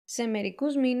Σε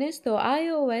μερικούς μήνες το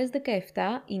iOS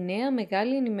 17, η νέα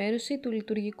μεγάλη ενημέρωση του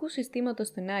λειτουργικού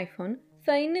συστήματος των iPhone,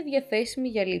 θα είναι διαθέσιμη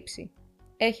για λήψη.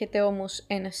 Έχετε όμως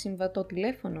ένα συμβατό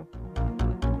τηλέφωνο?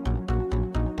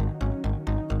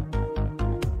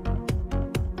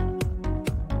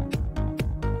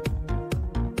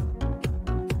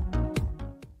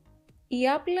 Η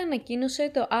Apple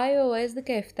ανακοίνωσε το iOS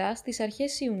 17 στις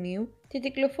αρχές Ιουνίου και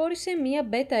κυκλοφόρησε μία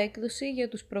beta έκδοση για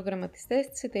τους προγραμματιστές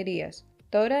της εταιρείας.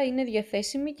 Τώρα είναι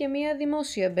διαθέσιμη και μία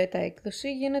δημόσια beta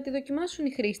έκδοση για να τη δοκιμάσουν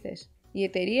οι χρήστες. Η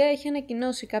εταιρεία έχει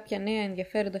ανακοινώσει κάποια νέα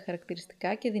ενδιαφέροντα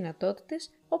χαρακτηριστικά και δυνατότητες,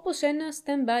 όπως ένα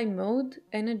standby mode,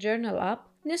 ένα journal app,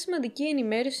 μια σημαντική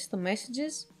ενημέρωση στο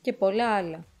messages και πολλά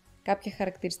άλλα. Κάποια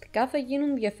χαρακτηριστικά θα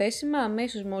γίνουν διαθέσιμα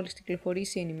αμέσως μόλις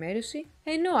κυκλοφορήσει η ενημέρωση,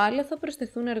 ενώ άλλα θα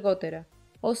προσθεθούν αργότερα.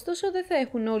 Ωστόσο, δεν θα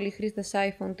έχουν όλοι οι χρήστες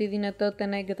iPhone τη δυνατότητα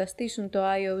να εγκαταστήσουν το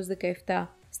iOS 17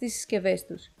 στις συσκευές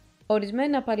τους.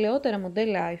 Ορισμένα παλαιότερα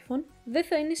μοντέλα iPhone δεν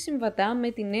θα είναι συμβατά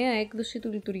με τη νέα έκδοση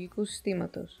του λειτουργικού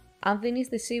συστήματος. Αν δεν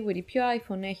είστε σίγουροι ποιο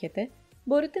iPhone έχετε,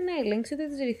 μπορείτε να ελέγξετε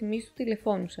τις ρυθμίσεις του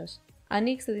τηλεφώνου σας.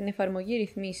 Ανοίξτε την εφαρμογή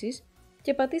ρυθμίσεις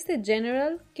και πατήστε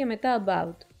General και μετά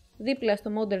About. Δίπλα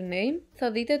στο Model Name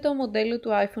θα δείτε το μοντέλο του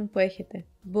iPhone που έχετε.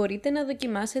 Μπορείτε να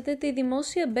δοκιμάσετε τη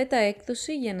δημόσια beta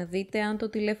έκδοση για να δείτε αν το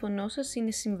τηλέφωνό σας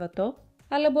είναι συμβατό,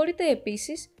 αλλά μπορείτε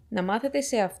επίσης να μάθετε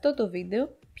σε αυτό το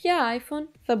βίντεο ποια iPhone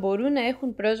θα μπορούν να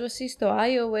έχουν πρόσβαση στο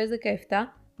iOS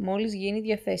 17 μόλις γίνει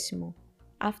διαθέσιμο.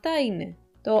 Αυτά είναι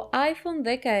το iPhone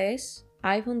 10s,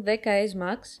 iPhone 10s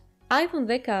Max, iPhone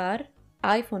 10R,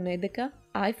 iPhone 11,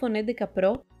 iPhone 11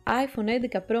 Pro, iPhone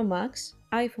 11 Pro Max,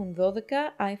 iPhone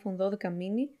 12, iPhone 12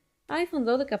 mini, iPhone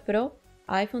 12 Pro,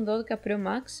 iPhone 12 Pro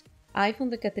Max, iPhone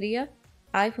 13,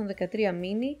 iPhone 13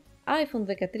 mini, iPhone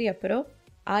 13 Pro,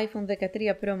 iPhone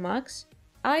 13 Pro Max,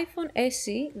 iPhone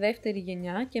SE δεύτερη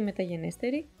γενιά και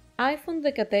μεταγενέστερη,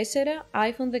 iPhone 14,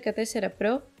 iPhone 14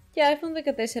 Pro και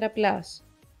iPhone 14 Plus.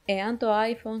 Εάν το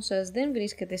iPhone σας δεν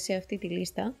βρίσκεται σε αυτή τη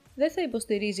λίστα, δεν θα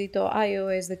υποστηρίζει το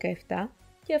iOS 17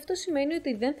 και αυτό σημαίνει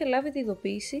ότι δεν θα λάβετε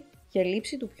ειδοποίηση για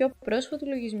λήψη του πιο πρόσφατου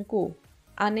λογισμικού.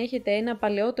 Αν έχετε ένα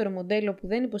παλαιότερο μοντέλο που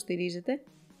δεν υποστηρίζεται,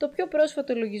 το πιο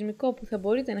πρόσφατο λογισμικό που θα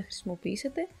μπορείτε να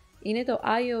χρησιμοποιήσετε είναι το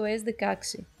iOS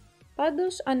 16.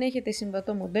 Πάντως, αν έχετε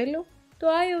συμβατό μοντέλο, το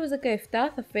iOS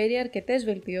 17 θα φέρει αρκετές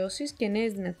βελτιώσεις και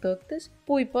νέες δυνατότητες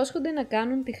που υπόσχονται να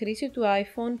κάνουν τη χρήση του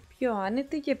iPhone πιο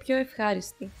άνετη και πιο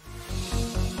ευχάριστη.